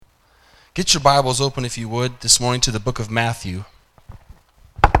Get your Bibles open, if you would, this morning to the book of Matthew.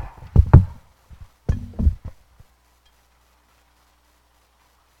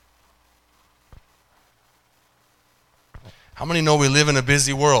 How many know we live in a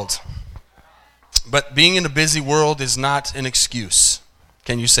busy world? But being in a busy world is not an excuse.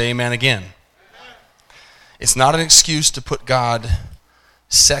 Can you say amen again? It's not an excuse to put God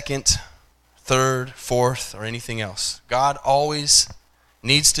second, third, fourth, or anything else. God always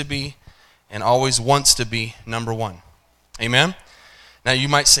needs to be and always wants to be number one. Amen? Now you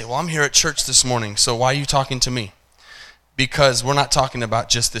might say, well, I'm here at church this morning, so why are you talking to me? Because we're not talking about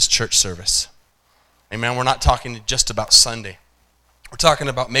just this church service. Amen? We're not talking just about Sunday. We're talking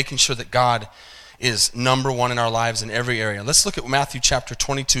about making sure that God is number one in our lives in every area. Let's look at what Matthew chapter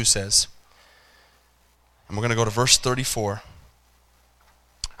 22 says. And we're going to go to verse 34.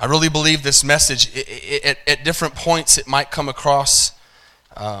 I really believe this message, at different points, it might come across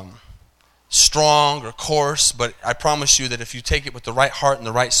strong or coarse, but I promise you that if you take it with the right heart and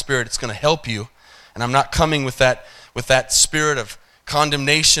the right spirit, it's going to help you. And I'm not coming with that spirit of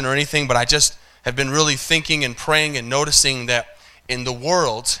condemnation or anything, but I just have been really thinking and praying and noticing that in the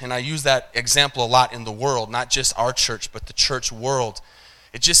world, and I use that example a lot, in the world, not just our church, but the church world,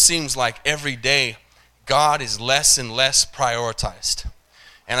 it just seems like every day God is less and less prioritized.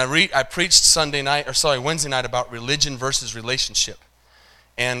 And I preached Wednesday night about religion versus relationship.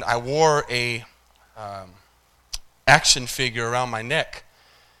 And I wore a action figure around my neck,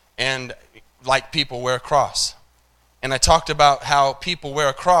 and like people wear a cross. And I talked about how people wear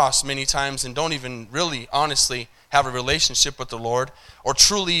a cross many times and don't even really honestly have a relationship with the Lord or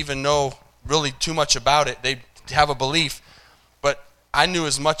truly even know really too much about it. They have a belief, but I knew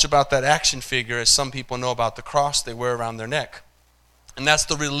as much about that action figure as some people know about the cross they wear around their neck. And that's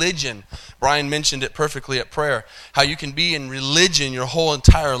the religion. Brian mentioned it perfectly at prayer. How you can be in religion your whole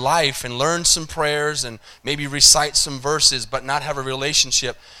entire life and learn some prayers and maybe recite some verses but not have a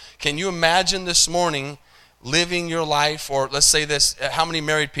relationship. Can you imagine this morning living your life, or let's say this, how many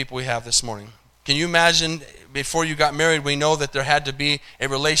married people we have this morning? Can you imagine before you got married, we know that there had to be a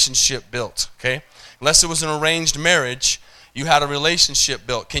relationship built, okay? Unless it was an arranged marriage, you had a relationship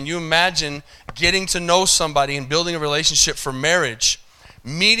built. Can you imagine getting to know somebody and building a relationship for marriage,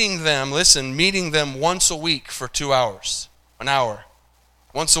 meeting them once a week for 2 hours, an hour,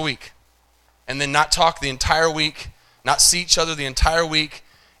 once a week, and then not talk the entire week, not see each other the entire week,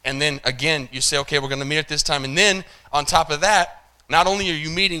 and then again, you say, okay, we're going to meet at this time, and then on top of that, not only are you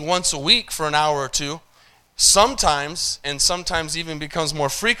meeting once a week for an hour or two, sometimes even becomes more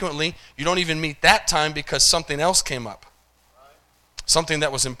frequently, you don't even meet that time because something else came up. Something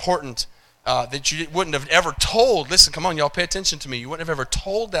that was important that you wouldn't have ever told. Listen, come on, y'all, pay attention to me. You wouldn't have ever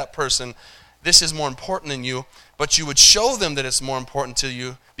told that person this is more important than you, but you would show them that it's more important to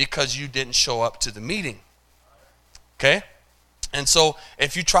you because you didn't show up to the meeting. Okay? And so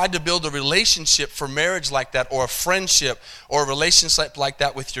if you tried to build a relationship for marriage like that, or a friendship, or a relationship like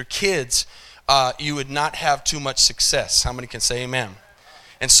that with your kids, you would not have too much success. How many can say amen?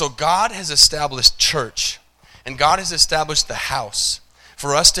 And so God has established church, and God has established the house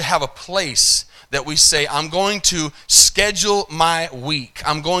for us to have a place that we say, I'm going to schedule my week.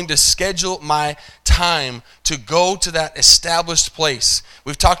 I'm going to schedule my time to go to that established place.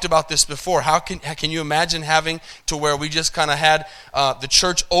 We've talked about this before. How can you imagine having to where we just kind of had the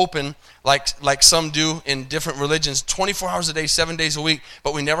church open like some do in different religions, 24 hours a day, 7 days a week,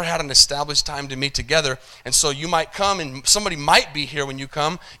 but we never had an established time to meet together. And so you might come, and somebody might be here when you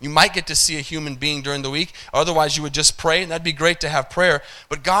come. You might get to see a human being during the week. Otherwise, you would just pray, and that'd be great to have prayer.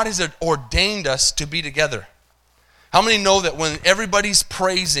 But God has ordained us to be together. How many know that when everybody's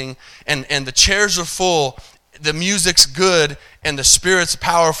praising and the chairs are full, the music's good, and the Spirit's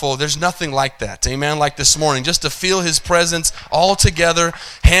powerful, there's nothing like that. Amen? Like this morning, just to feel His presence all together,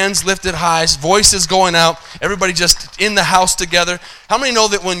 hands lifted high, voices going out, everybody just in the house together. How many know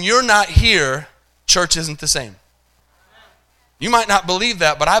that when you're not here, church isn't the same? You might not believe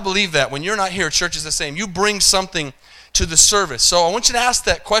that, but I believe that. When you're not here, church is the same. You bring something to the service. So I want you to ask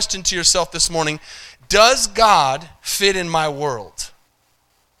that question to yourself this morning. Does God fit in my world?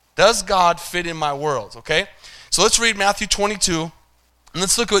 Does God fit in my world? Okay? So let's read Matthew 22, and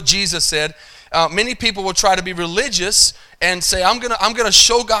let's look at what Jesus said. Many people will try to be religious and say, I'm gonna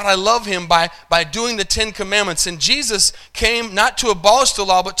show God I love Him by doing the 10 Commandments. And Jesus came not to abolish the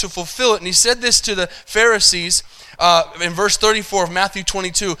law, but to fulfill it. And He said this to the Pharisees in verse 34 of Matthew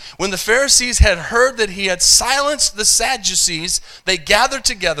 22. When the Pharisees had heard that He had silenced the Sadducees, they gathered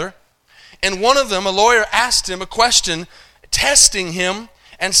together, and one of them, a lawyer, asked Him a question, testing Him,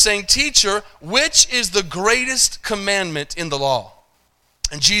 and saying, Teacher, which is the greatest commandment in the law?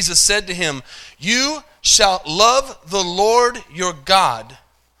 And Jesus said to him, you shall love the Lord your God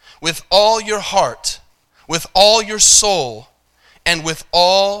with all your heart, with all your soul, and with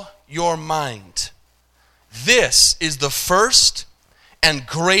all your mind. This is the first and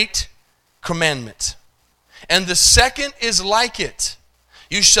great commandment. And the second is like it.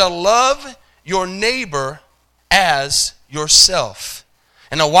 You shall love your neighbor as yourself.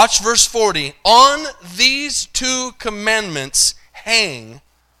 And now watch verse 40. On these two commandments hang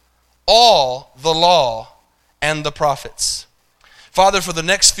all the law and the prophets. Father, for the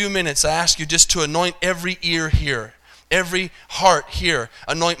next few minutes, I ask you just to anoint every ear here, every heart here.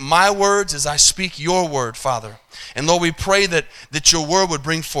 Anoint my words as I speak your word, Father. And Lord, we pray that your word would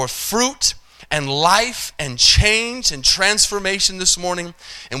bring forth fruit and life and change and transformation this morning.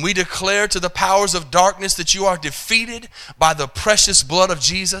 And we declare to the powers of darkness that you are defeated by the precious blood of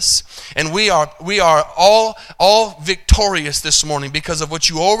Jesus. And we are all victorious this morning because of what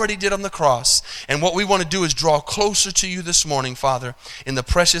you already did on the cross. And what we want to do is draw closer to you this morning, Father. In the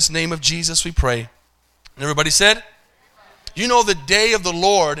precious name of Jesus we pray. And everybody said? You know the day of the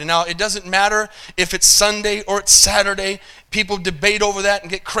Lord, and now it doesn't matter if it's Sunday or it's Saturday. People debate over that and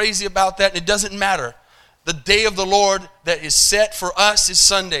get crazy about that, and it doesn't matter. The day of the Lord that is set for us is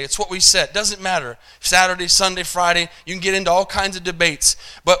Sunday. It's what we set. Doesn't matter. Saturday, Sunday, Friday. You can get into all kinds of debates.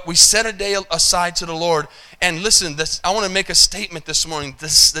 But we set a day aside to the Lord. And listen, I want to make a statement this morning.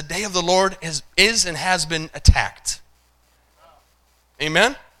 The day of the Lord is and has been attacked.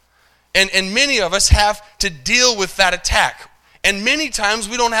 Amen? And many of us have to deal with that attack. And many times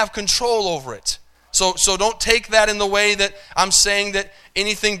we don't have control over it. So don't take that in the way that I'm saying that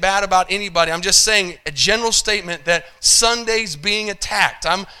anything bad about anybody. I'm just saying a general statement that Sunday's being attacked.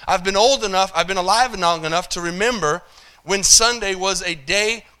 I've been old enough, I've been alive long enough to remember when Sunday was a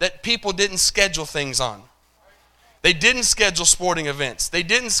day that people didn't schedule things on. They didn't schedule sporting events. They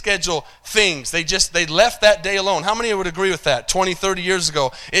didn't schedule things. They left that day alone. How many would agree with that 20, 30 years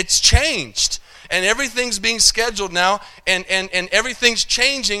ago? It's changed. And everything's being scheduled now, and everything's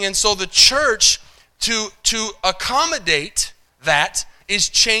changing. And so the church, to accommodate that, is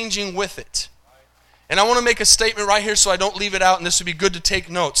changing with it. And I want to make a statement right here so I don't leave it out, and this would be good to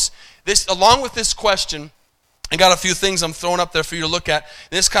take notes. This, along with this question, I got a few things I'm throwing up there for you to look at.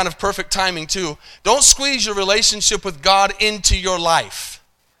 This kind of perfect timing too. Don't squeeze your relationship with God into your life.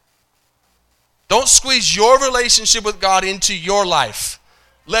 Don't squeeze your relationship with God into your life.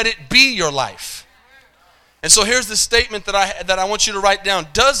 Let it be your life. And so here's the statement that I want you to write down.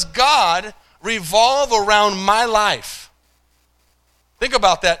 Does God revolve around my life? Think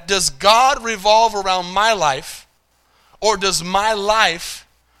about that. Does God revolve around my life, or does my life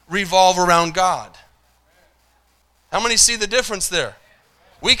revolve around God? How many see the difference there?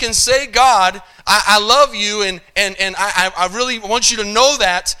 We can say, God, I love you, and I really want you to know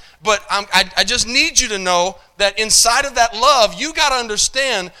that, but I just need you to know that inside of that love, you got to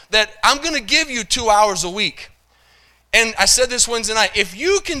understand that I'm going to give you 2 hours a week. And I said this Wednesday night, if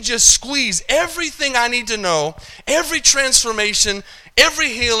you can just squeeze everything I need to know, every transformation, every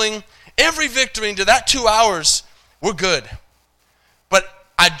healing, every victory into that 2 hours, we're good. But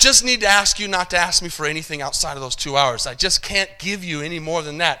I just need to ask you not to ask me for anything outside of those 2 hours. I just can't give you any more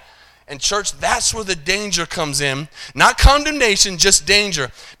than that. And church, that's where the danger comes in. Not condemnation, just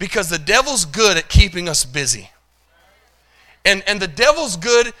danger. Because the devil's good at keeping us busy. And the devil's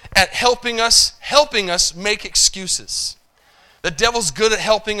good at helping us make excuses. The devil's good at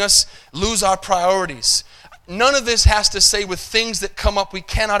helping us lose our priorities. None of this has to say with things that come up we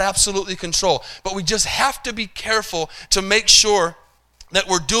cannot absolutely control. But we just have to be careful to make sure that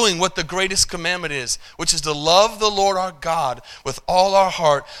we're doing what the greatest commandment is, which is to love the Lord our God with all our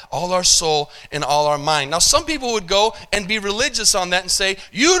heart, all our soul, and all our mind. Now, some people would go and be religious on that and say,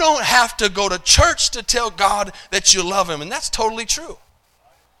 you don't have to go to church to tell God that you love him. And that's totally true.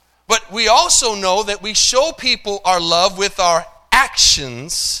 But we also know that we show people our love with our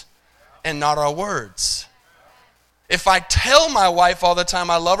actions and not our words. If I tell my wife all the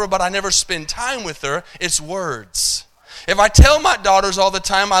time I love her, but I never spend time with her, it's words. If I tell my daughters all the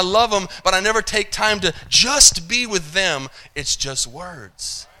time I love them, but I never take time to just be with them, it's just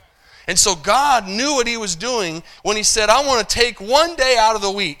words. And so God knew what he was doing when he said, I want to take 1 day out of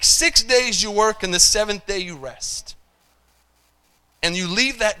the week. 6 days you work and the 7th day you rest. And you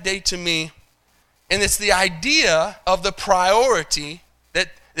leave that day to me. And it's the idea of the priority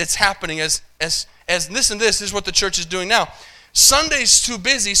that's happening as listen to this is what the church is doing now. Sunday's too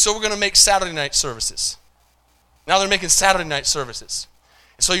busy, so we're going to make Saturday night services. Now they're making Saturday night services.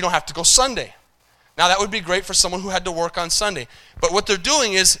 So you don't have to go Sunday. Now that would be great for someone who had to work on Sunday. But what they're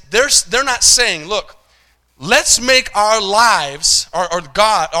doing is they're not saying, look, let's make our lives,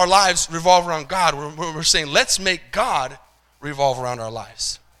 our lives revolve around God. We're saying, let's make God revolve around our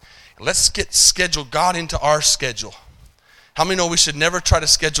lives. Let's schedule God into our schedule. How many know we should never try to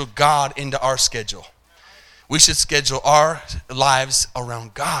schedule God into our schedule? We should schedule our lives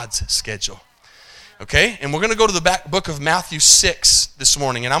around God's schedule. Okay? And we're going to go to the back book of Matthew 6 this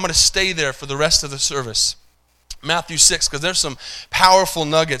morning, and I'm going to stay there for the rest of the service. Matthew 6, because there's some powerful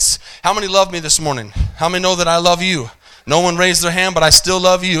nuggets. How many love me this morning? How many know that I love you? No one raised their hand, but I still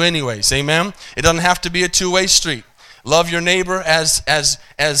love you anyways. Amen? It doesn't have to be a two-way street. Love your neighbor as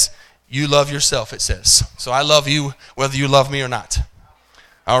you love yourself, it says. So I love you whether you love me or not.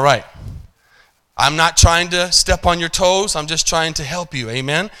 All right. I'm not trying to step on your toes. I'm just trying to help you.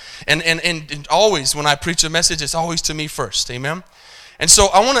 Amen? And always when I preach a message, it's always to me first. Amen? And so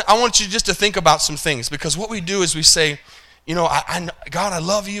I want you just to think about some things, because what we do is we say, you know, God, I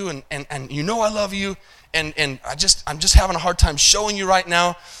love you, and you know I love you, and I'm just having a hard time showing you right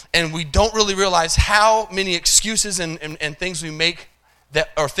now, and we don't really realize how many excuses and things we make that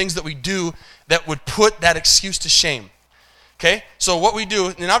are things that we do that would put that excuse to shame. Okay? So what we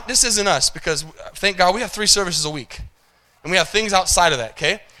do, and this isn't us, because thank God we have 3 services a week, and we have things outside of that,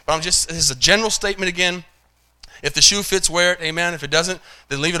 okay? But this is a general statement again. If the shoe fits, wear it, amen. If it doesn't,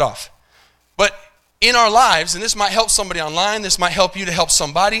 then leave it off. But in our lives, and this might help somebody online, this might help you to help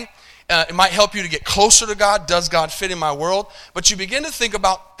somebody, it might help you to get closer to God. Does God fit in my world? But you begin to think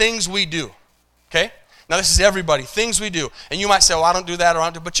about things we do, okay? Now this is everybody, things we do. And you might say, well, I don't do that, or I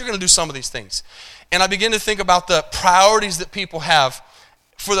don't do, but you're going to do some of these things. And I begin to think about the priorities that people have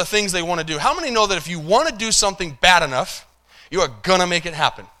for the things they want to do. How many know that if you want to do something bad enough, you are going to make it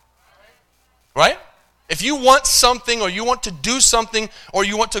happen? Right? If you want something, or you want to do something, or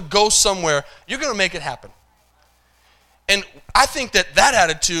you want to go somewhere, you're going to make it happen. And I think that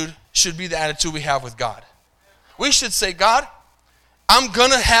attitude should be the attitude we have with God. We should say, God, I'm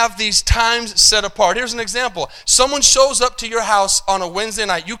going to have these times set apart. Here's an example. Someone shows up to your house on a Wednesday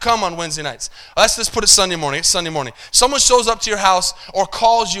night. You come on Wednesday nights. Let's just put it Sunday morning. It's Sunday morning. Someone shows up to your house or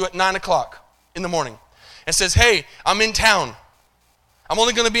calls you at 9 o'clock in the morning and says, hey, I'm in town. I'm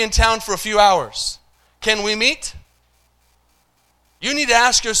only going to be in town for a few hours. Can we meet? You need to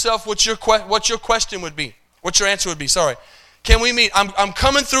ask yourself what your question would be. What your answer would be, sorry. Can we meet? I'm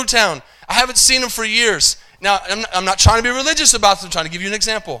coming through town. I haven't seen him for years. Now, I'm not trying to be religious about this. I'm trying to give you an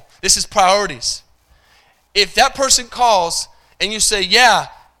example. This is priorities. If that person calls and you say, yeah,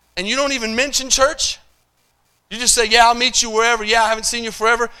 and you don't even mention church, you just say, yeah, I'll meet you wherever. Yeah, I haven't seen you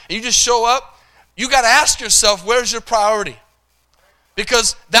forever. And you just show up. You got to ask yourself, where's your priority?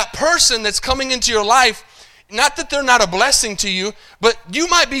 Because that person that's coming into your life, not that they're not a blessing to you, but you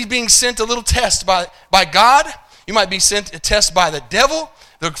might be being sent a little test by God. You might be sent a test by the devil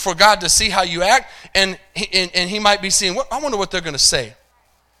for God to see how you act. And he might be seeing, I wonder what they're going to say.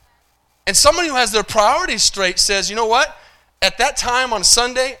 And somebody who has their priorities straight says, you know what? At that time on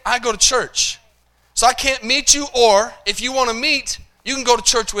Sunday, I go to church. So I can't meet you, or if you want to meet, you can go to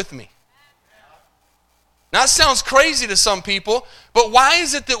church with me. Now, that sounds crazy to some people, but why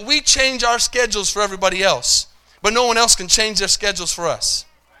is it that we change our schedules for everybody else, but no one else can change their schedules for us?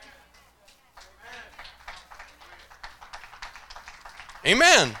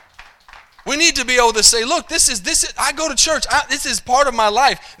 Amen. We need to be able to say, look, this is I go to church. This is part of my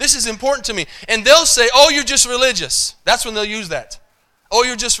life. This is important to me. And they'll say, oh, you're just religious. That's when they'll use that. Oh,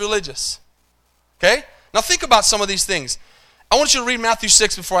 you're just religious. Okay? Now think about some of these things. I want you to read Matthew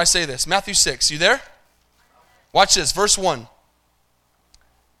 6 before I say this. Matthew 6. You there? Watch this, verse 1.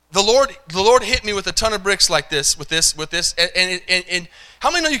 The Lord hit me with a ton of bricks like this, with this, and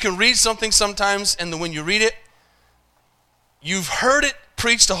how many know you can read something sometimes, and when you read it, you've heard it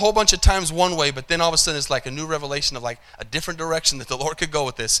preached a whole bunch of times one way, but then all of a sudden it's like a new revelation of like a different direction that the Lord could go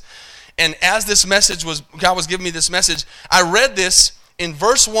with this. And as this message God was giving me this message, I read this in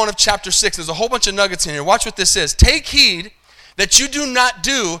verse 1 of chapter 6. There's a whole bunch of nuggets in here. Watch what this says. Take heed that you do not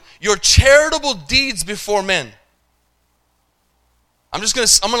do your charitable deeds before men. I'm going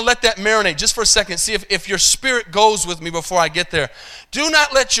to let that marinate just for a second, see if your spirit goes with me before I get there. Do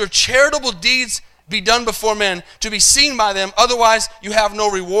not let your charitable deeds be done before men to be seen by them, otherwise you have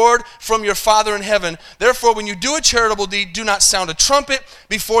no reward from your Father in heaven. Therefore, when you do a charitable deed, do not sound a trumpet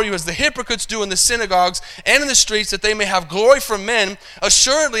before you as the hypocrites do in the synagogues and in the streets, that they may have glory from men.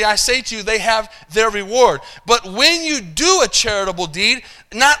 Assuredly, I say to you, they have their reward. But when you do a charitable deed,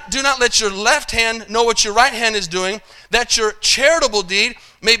 do not let your left hand know what your right hand is doing, that your charitable deed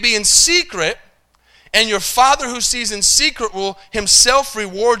may be in secret, and your Father who sees in secret will himself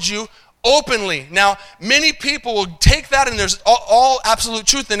reward you Openly. Now, many people will take that, and there's all absolute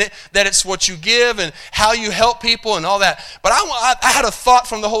truth in it, that it's what you give and how you help people and all that. But I had a thought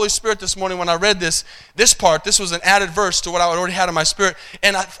from the Holy Spirit this morning when I read this part. This was an added verse to what I already had in my spirit.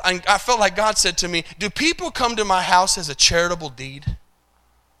 And I felt like God said to me, do people come to my house as a charitable deed?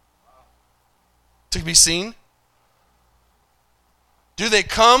 To be seen? Do they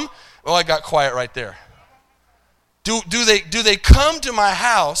come? Well, I got quiet right there. Do they come to my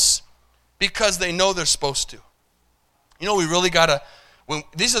house because they know they're supposed to? You know, we really gotta.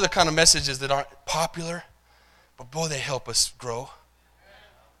 These are the kind of messages that aren't popular, but boy, they help us grow.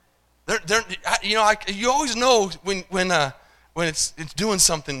 You always know when it's doing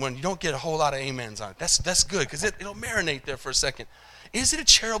something when you don't get a whole lot of amens on it. That's good because it'll marinate there for a second. Is it a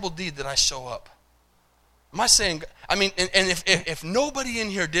charitable deed that I show up? Am I saying? I mean, and if nobody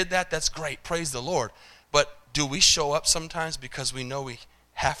in here did that, that's great. Praise the Lord. But do we show up sometimes because we know we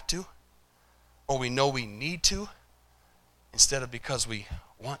have to? Or we know we need to, instead of because we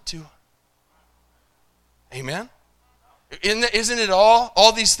want to? Amen? Isn't it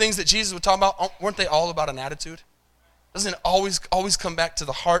all these things that Jesus would talk about, weren't they all about an attitude? Doesn't it always come back to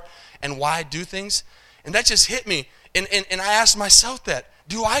the heart and why I do things? And that just hit me. And I asked myself that.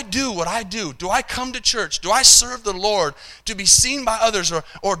 Do I do what I do? Do I come to church? Do I serve the Lord to be seen by others?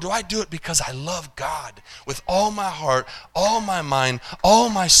 Or do I do it because I love God with all my heart, all my mind, all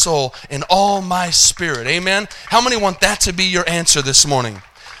my soul, and all my spirit? Amen? How many want that to be your answer this morning?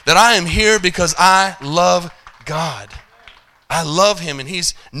 That I am here because I love God. I love Him, and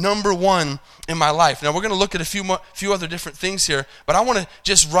He's number one in my life. Now, we're going to look at a few other different things here, but I want to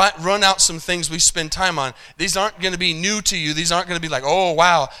just run out some things we spend time on. These aren't going to be new to you. These aren't going to be like, oh,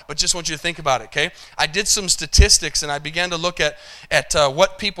 wow, but just want you to think about it, okay? I did some statistics, and I began to look at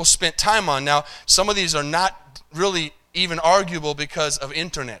what people spent time on. Now, some of these are not really even arguable because of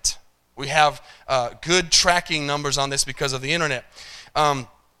internet. We have good tracking numbers on this because of the internet. And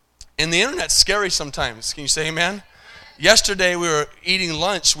the internet's scary sometimes. Can you say amen? Yesterday we were eating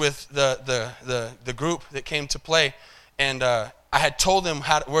lunch with the group that came to play, and I had told them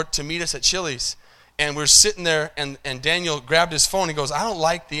where to meet us at Chili's, and we're sitting there, and Daniel grabbed his phone. He goes, I don't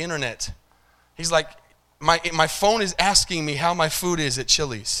like the internet. He's like, my phone is asking me how my food is at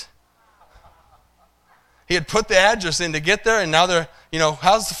Chili's. He had put the address in to get there, and now they're,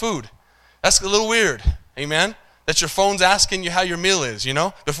 how's the food? That's a little weird, amen? That your phone's asking you how your meal is,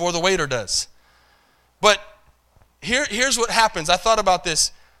 before the waiter does. But here's what happens. I thought about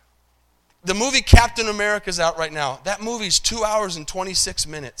this. The movie Captain America is out right now. That movie's 2 hours and 26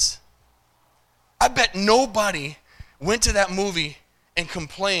 minutes. I bet nobody went to that movie and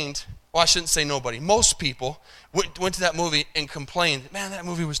complained. Well, I shouldn't say nobody. Most people went to that movie and complained, man, that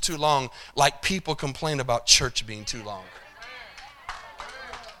movie was too long, like people complain about church being too long.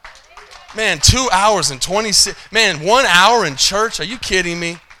 Man, 2 hours and 26, man, 1 hour in church? Are you kidding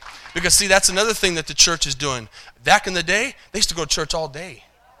me? Because, see, that's another thing that the church is doing. Back in the day, they used to go to church all day.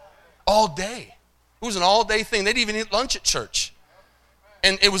 All day. It was an all-day thing. They didn't even eat lunch at church.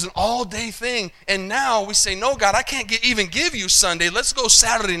 And it was an all-day thing. And now we say, no, God, I can't even give you Sunday. Let's go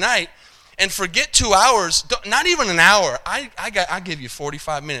Saturday night and forget 2 hours. Not even an hour. I give you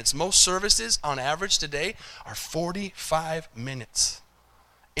 45 minutes. Most services, on average today, are 45 minutes.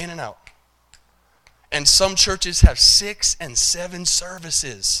 In and out. And some churches have 6 and 7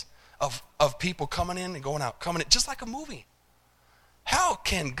 services of people coming in and going out, coming in, just like a movie. How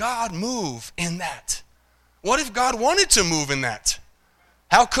can God move in that? What if God wanted to move in that?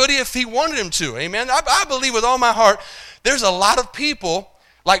 How could He if He wanted Him to? Amen? I believe with all my heart, there's a lot of people,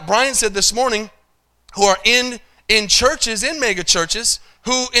 like Brian said this morning, who are in churches, in mega churches,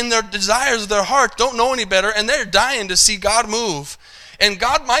 who in their desires of their heart don't know any better, and they're dying to see God move. And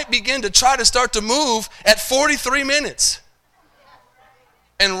God might begin to try to start to move at 43 minutes.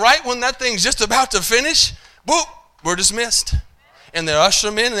 And right when that thing's just about to finish, boop, we're dismissed. And they usher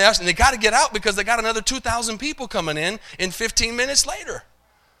them in, and they got to get out because they got another 2,000 people coming in 15 minutes later.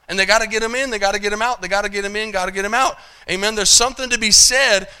 And they got to get them in, they got to get them out, they got to get them in, got to get them out. Amen. There's something to be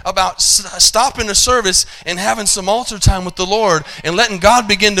said about stopping the service and having some altar time with the Lord and letting God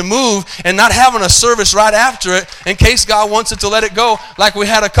begin to move and not having a service right after it in case God wants it to let it go like we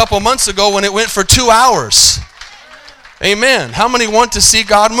had a couple months ago when it went for 2 hours. Amen. How many want to see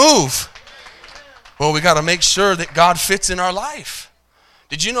God move? Well, we got to make sure that God fits in our life.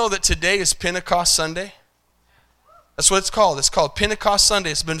 Did you know that today is Pentecost Sunday? That's what it's called. It's called Pentecost Sunday.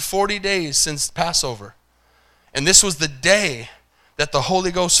 It's been 40 days since Passover. And this was the day that the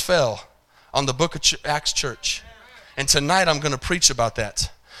Holy Ghost fell on the book of Acts church. And tonight I'm going to preach about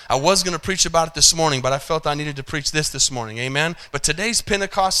that. I was going to preach about it this morning, but I felt I needed to preach this morning. Amen? But today's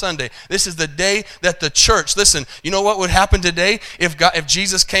Pentecost Sunday. This is the day that the church, listen, you know what would happen today if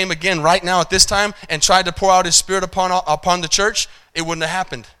Jesus came again right now at this time and tried to pour out his Spirit upon the church? It wouldn't have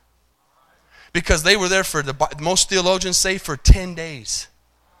happened. Because they were there for, most theologians say, for 10 days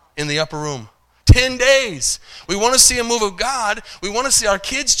in the upper room. 10 days. We want to see a move of God. We want to see our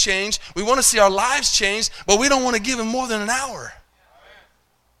kids change. We want to see our lives change, but we don't want to give him more than an hour.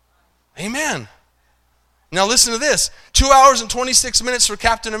 Amen. Now listen to this. 2 hours and 26 minutes for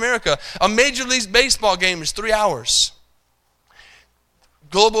Captain America. A Major League Baseball game is 3 hours.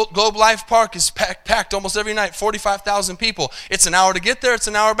 Globe Life Park is packed almost every night, 45,000 people. It's an hour to get there, it's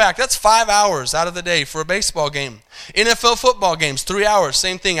an hour back. That's 5 hours out of the day for a baseball game. NFL football games, 3 hours,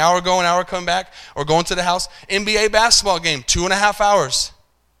 same thing, hour going, hour coming back, or going to the house. NBA basketball game, 2.5 hours.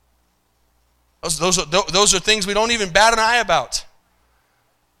 Those are things we don't even bat an eye about.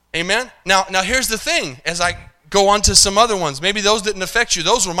 Amen? Now here's the thing, as I go on to some other ones, maybe those didn't affect you.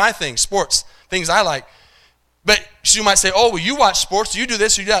 Those were my things, sports, things I like. But you might say, oh, well, you watch sports, you do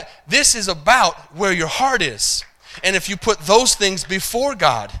this, you do that. This is about where your heart is. And if you put those things before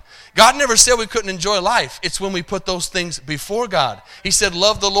God, God never said we couldn't enjoy life. It's when we put those things before God. He said,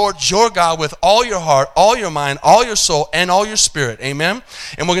 love the Lord your God with all your heart, all your mind, all your soul, and all your spirit. Amen?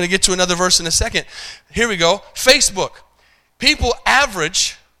 And we're going to get to another verse in a second. Here we go. Facebook. People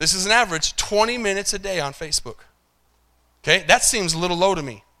average, this is an average, 20 minutes a day on Facebook. Okay? That seems a little low to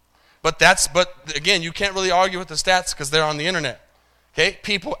me. But again, you can't really argue with the stats because they're on the internet. Okay?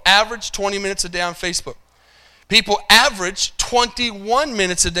 People average 20 minutes a day on Facebook. People average 21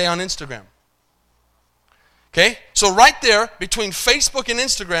 minutes a day on Instagram. Okay? So right there, between Facebook and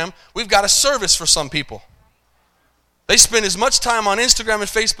Instagram, we've got a service for some people. They spend as much time on Instagram and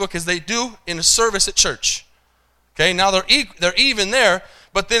Facebook as they do in a service at church. Okay? Now they're even there,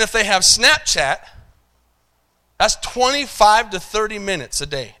 but then if they have Snapchat, that's 25 to 30 minutes a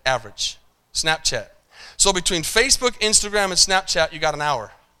day, average, Snapchat. So between Facebook, Instagram, and Snapchat, you got an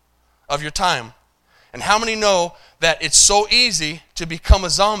hour of your time. And how many know that it's so easy to become a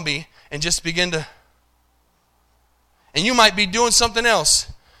zombie and just begin to... And you might be doing something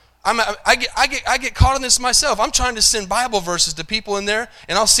else. I get caught in this myself. I'm trying to send Bible verses to people in there,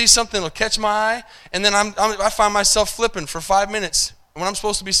 and I'll see something that'll catch my eye, and then I find myself flipping for 5 minutes when I'm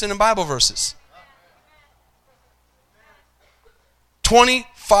supposed to be sending Bible verses.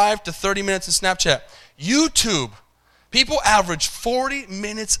 25 to 30 minutes in Snapchat. YouTube. People average 40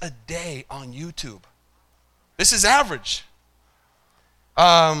 minutes a day on YouTube. This is average.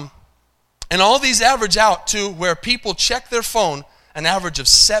 And all these average out to where people check their phone an average of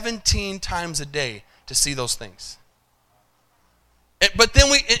 17 times a day to see those things. But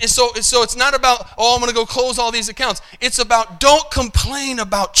then so it's not about, oh, I'm going to go close all these accounts. It's about, don't complain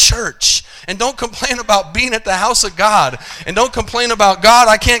about church. And don't complain about being at the house of God. And don't complain about, God,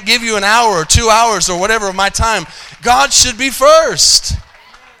 I can't give you an hour or 2 hours or whatever of my time. God should be first.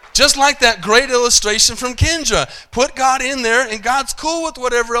 Just like that great illustration from Kendra. Put God in there, and God's cool with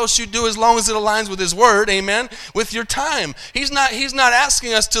whatever else you do as long as it aligns with his word, amen, with your time. He's not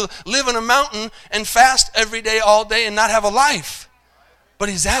asking us to live in a mountain and fast every day, all day, and not have a life. But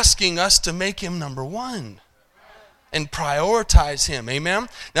he's asking us to make him number one and prioritize him. Amen?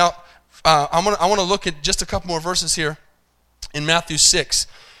 Now, I want to look at just a couple more verses here in Matthew 6.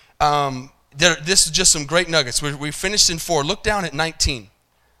 This is just some great nuggets. We finished in 4. Look down at 19.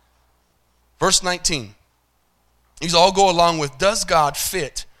 Verse 19. These all go along with, does God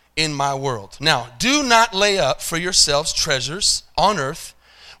fit in my world? Now, do not lay up for yourselves treasures on earth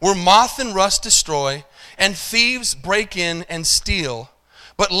where moth and rust destroy and thieves break in and steal.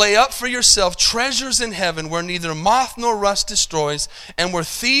 But lay up for yourself treasures in heaven where neither moth nor rust destroys and where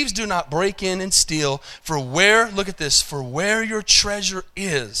thieves do not break in and steal. For where, look at this, for where your treasure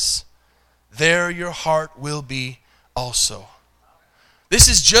is, there your heart will be also. This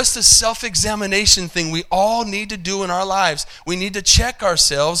is just a self-examination thing we all need to do in our lives. We need to check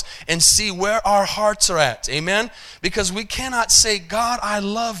ourselves and see where our hearts are at. Amen? Because we cannot say, God, I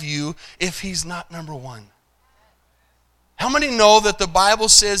love you, if he's not number one. How many know that the Bible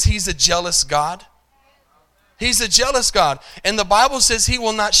says he's a jealous God? He's a jealous God. And the Bible says he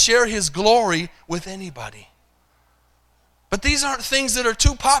will not share his glory with anybody. But these aren't things that are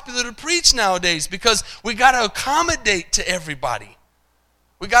too popular to preach nowadays because we got to accommodate to everybody.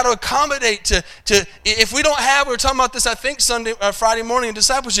 We got to accommodate to if we don't have, we were talking about this, I think, Friday morning in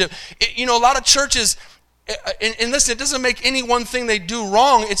discipleship. A lot of churches, and listen, it doesn't make any one thing they do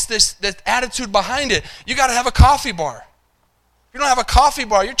wrong. It's this attitude behind it. You got to have a coffee bar. If you don't have a coffee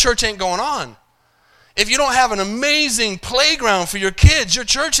bar, your church ain't going on. If you don't have an amazing playground for your kids, your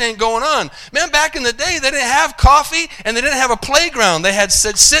church ain't going on. Man, back in the day, they didn't have coffee and they didn't have a playground. They had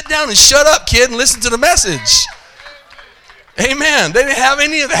said, sit down and shut up, kid, and listen to the message. Amen. They didn't have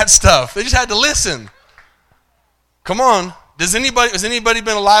any of that stuff. They just had to listen. Come on. Has anybody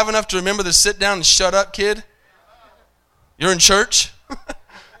been alive enough to remember the sit down and shut up, kid? You're in church?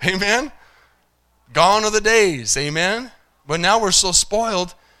 Amen. Gone are the days. Amen. But now we're so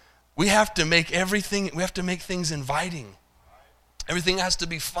spoiled. We have to make things inviting. Everything has to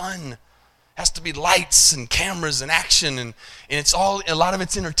be fun. It has to be lights and cameras and action, and it's all, a lot of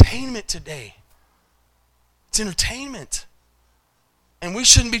it's entertainment today. It's entertainment. And we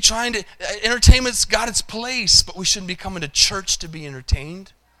shouldn't be entertainment's got its place, but we shouldn't be coming to church to be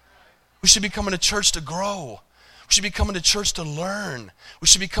entertained. We should be coming to church to grow. We should be coming to church to learn. We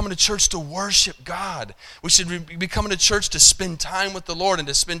should be coming to church to worship God. We should be coming to church to spend time with the Lord and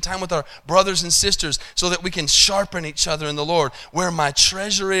to spend time with our brothers and sisters so that we can sharpen each other in the Lord. Where my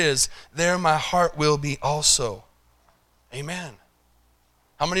treasure is, there my heart will be also. Amen.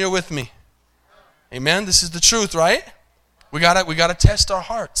 How many are with me? Amen. This is the truth, right? We gotta test our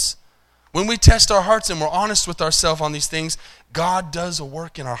hearts. When we test our hearts and we're honest with ourselves on these things, God does a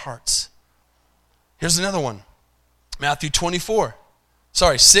work in our hearts. Here's another one. Matthew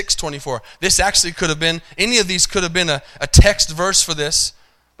 6:24. This actually could have been, any of these could have been a text verse for this,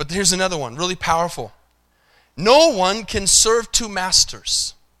 but here's another one, really powerful. No one can serve two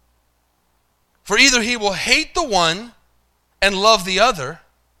masters, for either he will hate the one and love the other,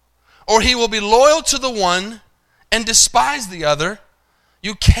 or he will be loyal to the one and despise the other.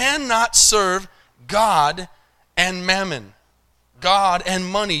 You cannot serve God and mammon. God and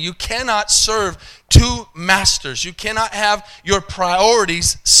money. You cannot serve two masters. You cannot have your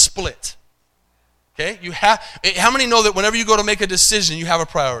priorities split. Okay? How many know that whenever you go to make a decision, you have a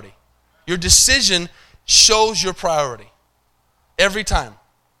priority? Your decision shows your priority. Every time.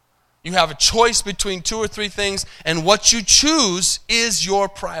 You have a choice between two or three things, and what you choose is your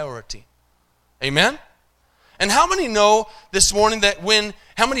priority. Amen? And how many know this morning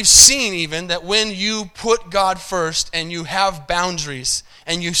how many have seen even that when you put God first and you have boundaries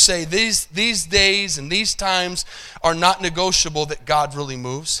and you say these days and these times are not negotiable, that God really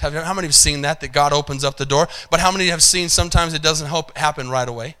moves? How many have seen that God opens up the door? But how many have seen sometimes it doesn't happen right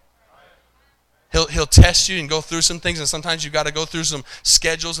away? He'll test you and go through some things, and sometimes you've got to go through some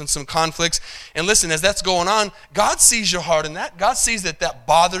schedules and some conflicts. And listen, as that's going on, God sees your heart in that. God sees that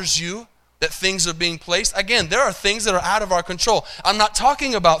bothers you, that things are being placed. Again, there are things that are out of our control. I'm not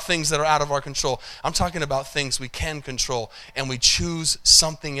talking about things that are out of our control. I'm talking about things we can control, and we choose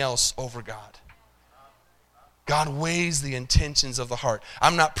something else over God. God weighs the intentions of the heart.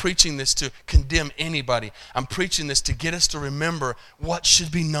 I'm not preaching this to condemn anybody. I'm preaching this to get us to remember what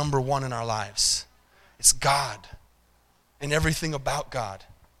should be number one in our lives. It's God and everything about God.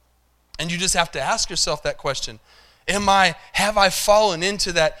 And you just have to ask yourself that question. Have I fallen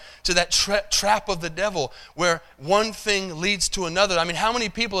into that trap of the devil where one thing leads to another? I mean, how many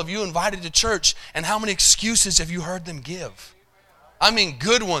people have you invited to church, and how many excuses have you heard them give? I mean,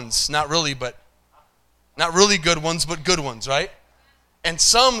 good ones, not really good ones, but good ones, right? And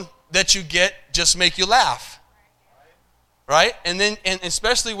some that you get just make you laugh, right? And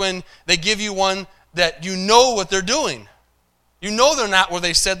especially when they give you one that you know what they're doing. You know they're not where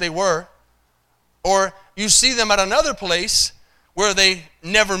they said they were. Or you see them at another place where they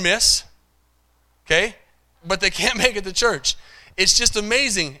never miss, okay? But they can't make it to church. It's just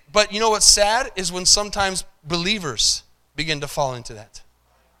amazing. But you know what's sad is when sometimes believers begin to fall into that.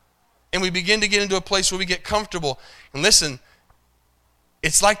 And we begin to get into a place where we get comfortable. And listen,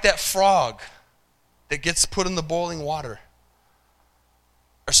 it's like that frog that gets put in the boiling water.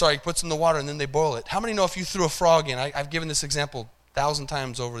 Puts in the water and then they boil it. How many know if you threw a frog in, I've given this example 1,000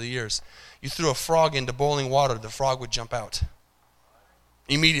 times over the years. You threw a frog into boiling water, the frog would jump out.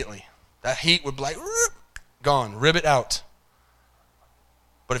 Immediately. That heat would be like, gone, ribbit out.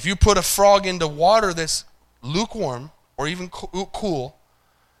 But if you put a frog into water that's lukewarm or even cool,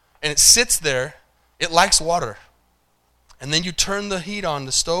 and it sits there, it likes water. And then you turn the heat on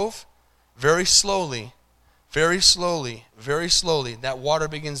the stove, very slowly, that water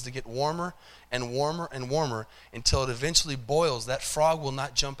begins to get warmer and warmer and warmer until it eventually boils. That frog will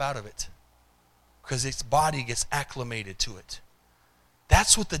not jump out of it because its body gets acclimated to it.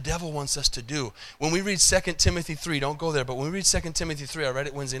 That's what the devil wants us to do. When we read 2 Timothy 3, don't go there, but when we read 2 Timothy 3, I read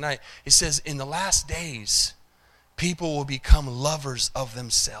it Wednesday night, it says, in the last days, people will become lovers of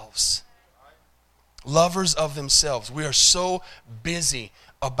themselves. Lovers of themselves. We are so busy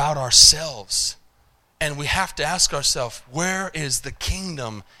about ourselves. And we have to ask ourselves, where is the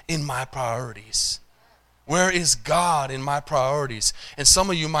kingdom in my priorities? Where is God in my priorities? And some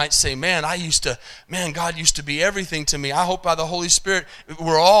of you might say, man, God used to be everything to me. I hope by the Holy Spirit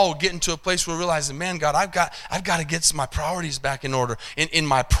we're all getting to a place where we're realizing, man, God, I've got to get my priorities back in order. In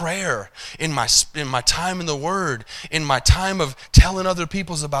my prayer, in my time in the Word, in my time of telling other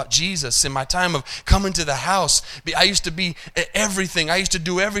people about Jesus, in my time of coming to the house. I used to be everything. I used to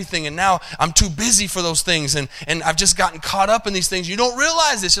do everything, and now I'm too busy for those things, and I've just gotten caught up in these things. You don't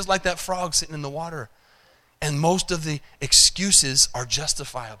realize it's just like that frog sitting in the water. And most of the excuses are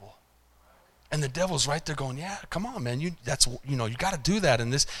justifiable. And the devil's right there going, yeah, come on, man. You got to do that.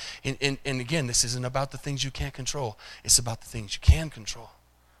 And again, this isn't about the things you can't control. It's about the things you can control.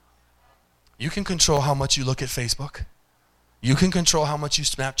 You can control how much you look at Facebook. You can control how much you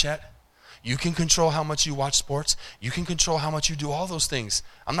Snapchat. You can control how much you watch sports. You can control how much you do all those things.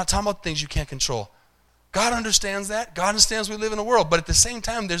 I'm not talking about things you can't control. God understands that. God understands we live in a world. But at the same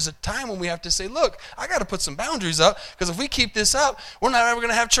time, there's a time when we have to say, look, I got to put some boundaries up, because if we keep this up, we're not ever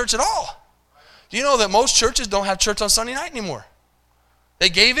going to have church at all. Do you know that most churches don't have church on Sunday night anymore? They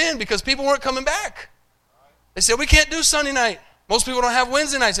gave in because people weren't coming back. They said, we can't do Sunday night. Most people don't have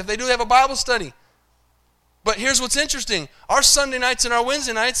Wednesday nights. If they do, they have a Bible study. But here's what's interesting. Our Sunday nights and our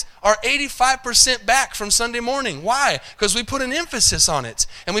Wednesday nights are 85% back from Sunday morning. Why? Because we put an emphasis on it.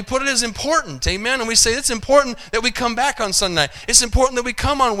 And we put it as important. Amen? And we say it's important that we come back on Sunday night. It's important that we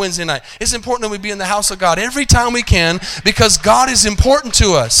come on Wednesday night. It's important that we be in the house of God every time we can, because God is important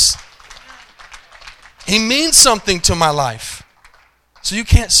to us. He means something to my life. So you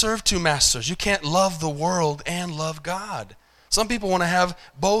can't serve two masters. You can't love the world and love God. Some people want to have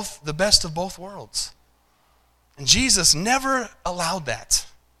both, the best of both worlds. And Jesus never allowed that.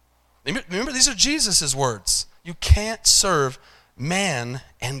 Remember, these are Jesus' words. You can't serve man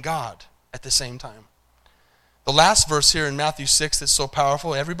and God at the same time. The last verse here in Matthew 6 that's so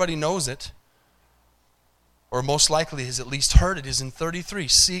powerful, everybody knows it, or most likely has at least heard it, is in 33.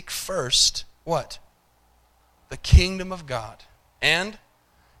 Seek first, what? The kingdom of God and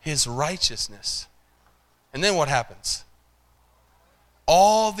his righteousness. And then what happens?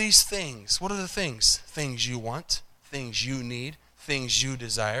 All these things, what are the things? Things you want, things you need, things you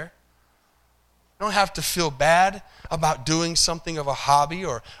desire. You don't have to feel bad about doing something of a hobby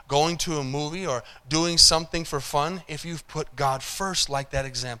or going to a movie or doing something for fun if you've put God first, like that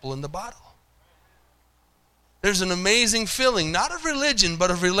example in the bottle. There's an amazing feeling, not of religion,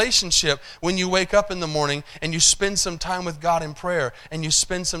 but of relationship, when you wake up in the morning and you spend some time with God in prayer and you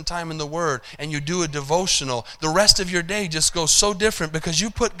spend some time in the Word and you do a devotional. The rest of your day just goes so different because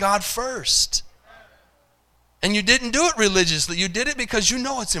you put God first. And you didn't do it religiously. You did it because you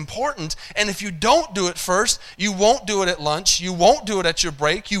know it's important. And if you don't do it first, you won't do it at lunch. You won't do it at your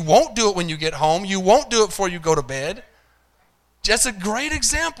break. You won't do it when you get home. You won't do it before you go to bed. That's a great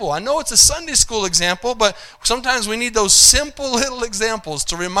example. I know it's a Sunday school example, but sometimes we need those simple little examples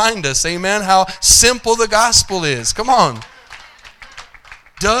to remind us, amen, how simple the gospel is. Come on.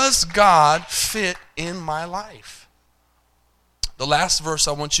 Does God fit in my life? The last verse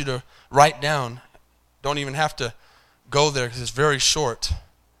I want you to write down, don't even have to go there because it's very short,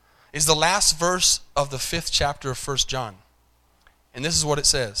 is the last verse of the 5th chapter of 1 John. And this is what it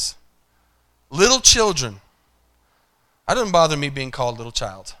says. Little children, it doesn't bother me being called little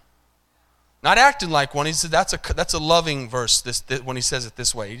child. Not acting like one. He said that's a loving verse this when he says it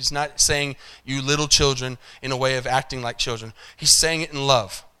this way. He's not saying you little children in a way of acting like children. He's saying it in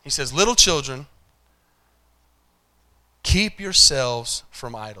love. He says, little children, keep yourselves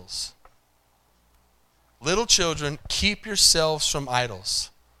from idols. Little children, keep yourselves from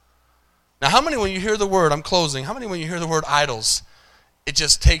idols. Now, how many when you hear the word, I'm closing, how many when you hear the word idols, it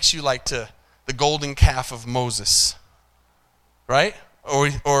just takes you like to the golden calf of Moses? Right?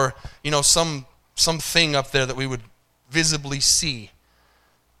 Or you know, something up there that we would visibly see.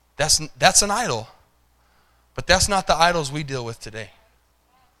 That's an idol. But that's not the idols we deal with today.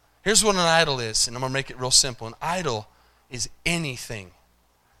 Here's what an idol is, and I'm going to make it real simple. An idol is anything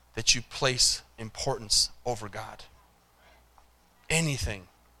that you place importance over God. Anything.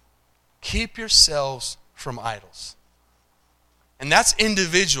 Keep yourselves from idols. And that's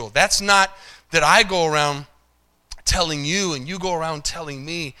individual. That's not that I go around telling you and you go around telling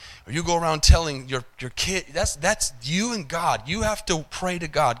me, or you go around telling your kid. That's you and God. You have to pray to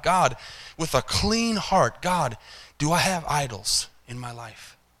God. God, with a clean heart, God, do I have idols in my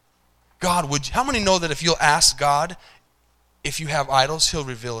life? God, how many know that if you'll ask God if you have idols, he'll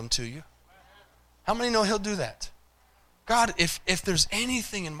reveal them to you? How many know he'll do that? God, if there's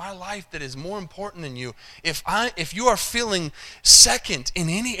anything in my life that is more important than you, if you are feeling second in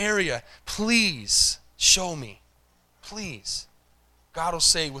any area, please show me. Please. God will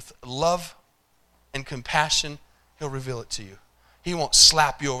say with love and compassion, he'll reveal it to you. He won't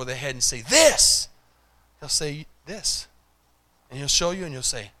slap you over the head and say, this. He'll say, this. And he'll show you and you'll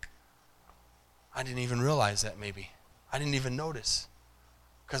say, I didn't even realize that maybe. I didn't even notice.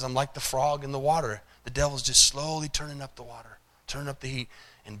 Because I'm like the frog in the water. The devil's just slowly turning up the water, turning up the heat,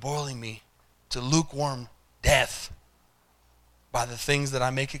 and boiling me to lukewarm death by the things that I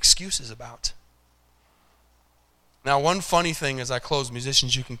make excuses about. Now, one funny thing as I close,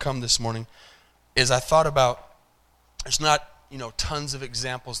 musicians, you can come this morning, is I thought about, there's not, tons of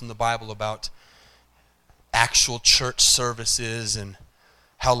examples in the Bible about actual church services and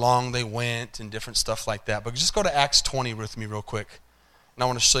how long they went and different stuff like that. But just go to Acts 20 with me real quick. And I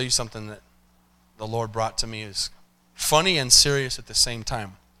want to show you something that the Lord brought to me is funny and serious at the same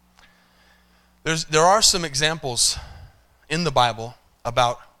time. There are some examples in the Bible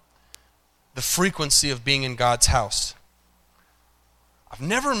about the frequency of being in God's house. I've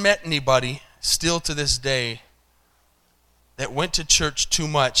never met anybody, still to this day, that went to church too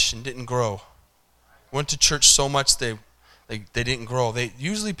much and didn't grow. Went to church so much they didn't grow.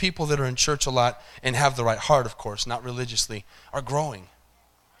 Usually people that are in church a lot and have the right heart, of course, not religiously, are growing.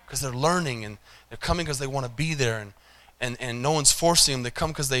 Because they're learning and they're coming because they want to be there, and no one's forcing them. They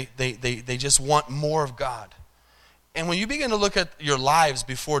come because they just want more of God. And when you begin to look at your lives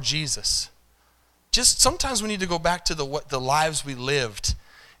before Jesus, just sometimes we need to go back to the lives we lived.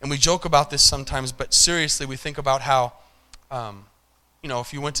 And we joke about this sometimes, but seriously, we think about how,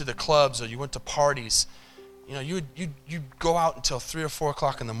 if you went to the clubs or you went to parties, you'd go out until 3 or 4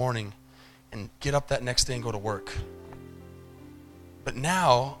 o'clock in the morning and get up that next day and go to work. But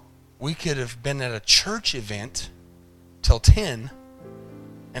now, we could have been at a church event till 10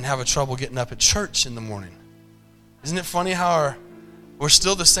 and have a trouble getting up at church in the morning. Isn't it funny how we're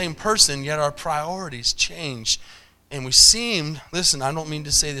still the same person, yet our priorities change. And we seem, listen, I don't mean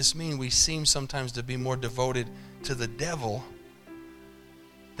to say this mean, we seem sometimes to be more devoted to the devil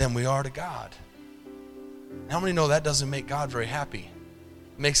than we are to God. How many know that doesn't make God very happy?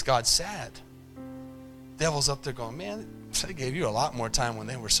 It makes God sad. The devil's up there going, man, they gave you a lot more time when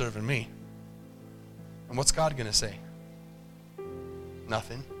they were serving me. And what's God going to say?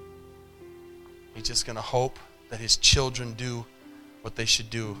 Nothing. He's just going to hope that his children do what they should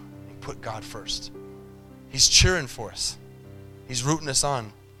do and put God first. He's cheering for us. He's rooting us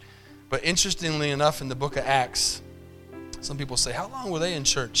on. But interestingly enough, in the book of Acts, some people say, how long were they in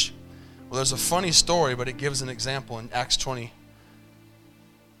church? Well, there's a funny story, but it gives an example. In Acts 20,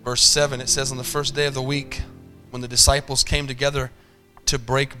 verse 7, it says, on the first day of the week, when the disciples came together to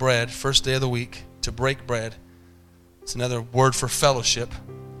break bread, first day of the week, to break bread, it's another word for fellowship,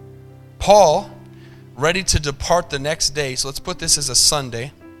 Paul, ready to depart the next day, so let's put this as a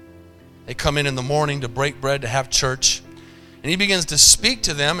Sunday. They come in the morning to break bread, to have church, and he begins to speak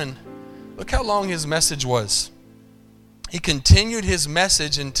to them, and look how long his message was. He continued his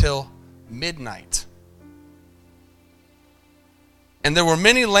message until midnight. And there were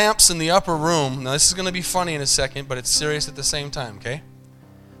many lamps in the upper room. Now this is going to be funny in a second, but it's serious at the same time, okay?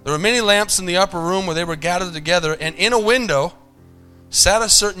 There were many lamps in the upper room where they were gathered together, and in a window sat a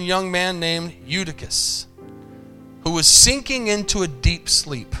certain young man named Eutychus, who was sinking into a deep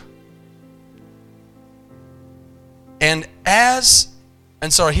sleep.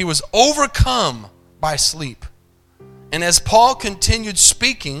 He was overcome by sleep. And as Paul continued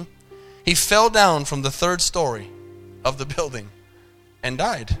speaking, he fell down from the 3rd story of the building and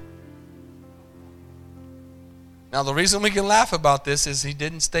died. Now, the reason we can laugh about this is he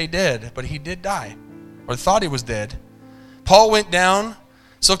didn't stay dead, but he did die, or thought he was dead. Paul went down.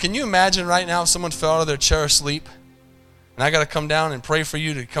 So can you imagine right now if someone fell out of their chair asleep, and I got to come down and pray for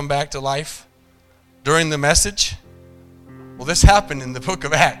you to come back to life during the message? Well, this happened in the book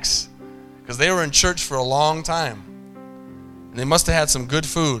of Acts, because they were in church for a long time. And they must have had some good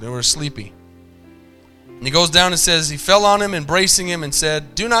food. They were sleepy. And he goes down and says, he fell on him, embracing him, and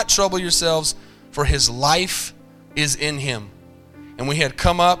said, do not trouble yourselves, for his life is in him. And we had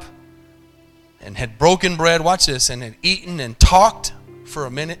come up and had broken bread, watch this, and had eaten and talked for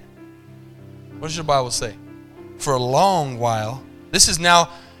a minute. What does your Bible say? For a long while. This is now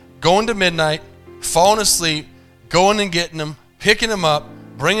going to midnight, falling asleep, going and getting them, picking them up,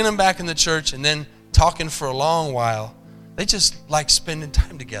 bringing them back in the church, and then talking for a long while. They just like spending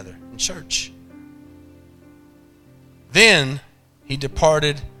time together in church. Then he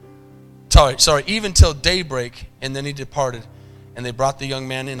departed, even till daybreak, and then he departed. And they brought the young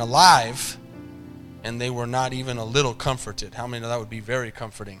man in alive, and they were not even a little comforted. How many know that would be very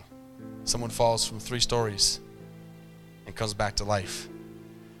comforting? Someone falls from 3 stories and comes back to life.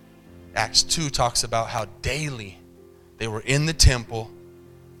 Acts 2 talks about how daily they were in the temple,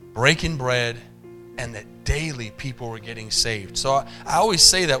 breaking bread, and that daily people were getting saved. So I always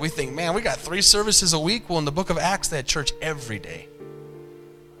say that. We think, man, we got 3 services a week. Well, in the book of Acts, they had church every day.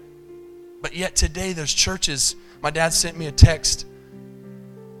 But yet today there's churches. My dad sent me a text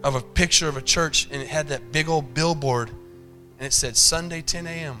of a picture of a church, and it had that big old billboard, and it said Sunday 10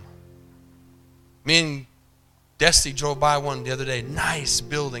 a.m. Me and Destiny drove by one the other day. Nice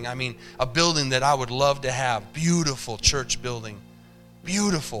building. I mean, a building that I would love to have. Beautiful church building.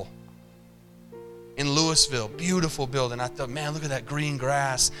 Beautiful. In Louisville. Beautiful building. I thought, man, look at that green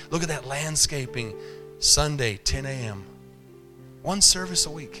grass. Look at that landscaping. Sunday, 10 a.m. 1 service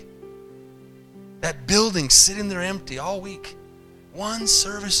a week. That building sitting there empty all week. 1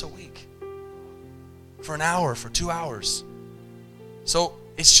 service a week. For an hour, for 2 hours. So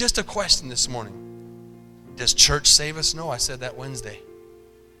it's just a question this morning. Does church save us? No, I said that Wednesday.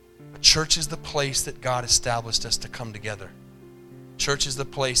 But church is the place that God established us to come together. Church is the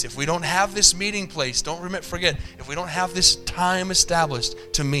place. If we don't have this meeting place, forget, if we don't have this time established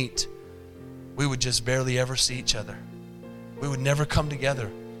to meet, we would just barely ever see each other. We would never come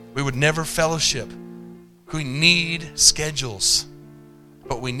together. We would never fellowship. We need schedules,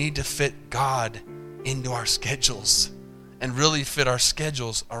 but we need to fit God into our schedules and really fit our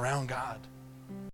schedules around God.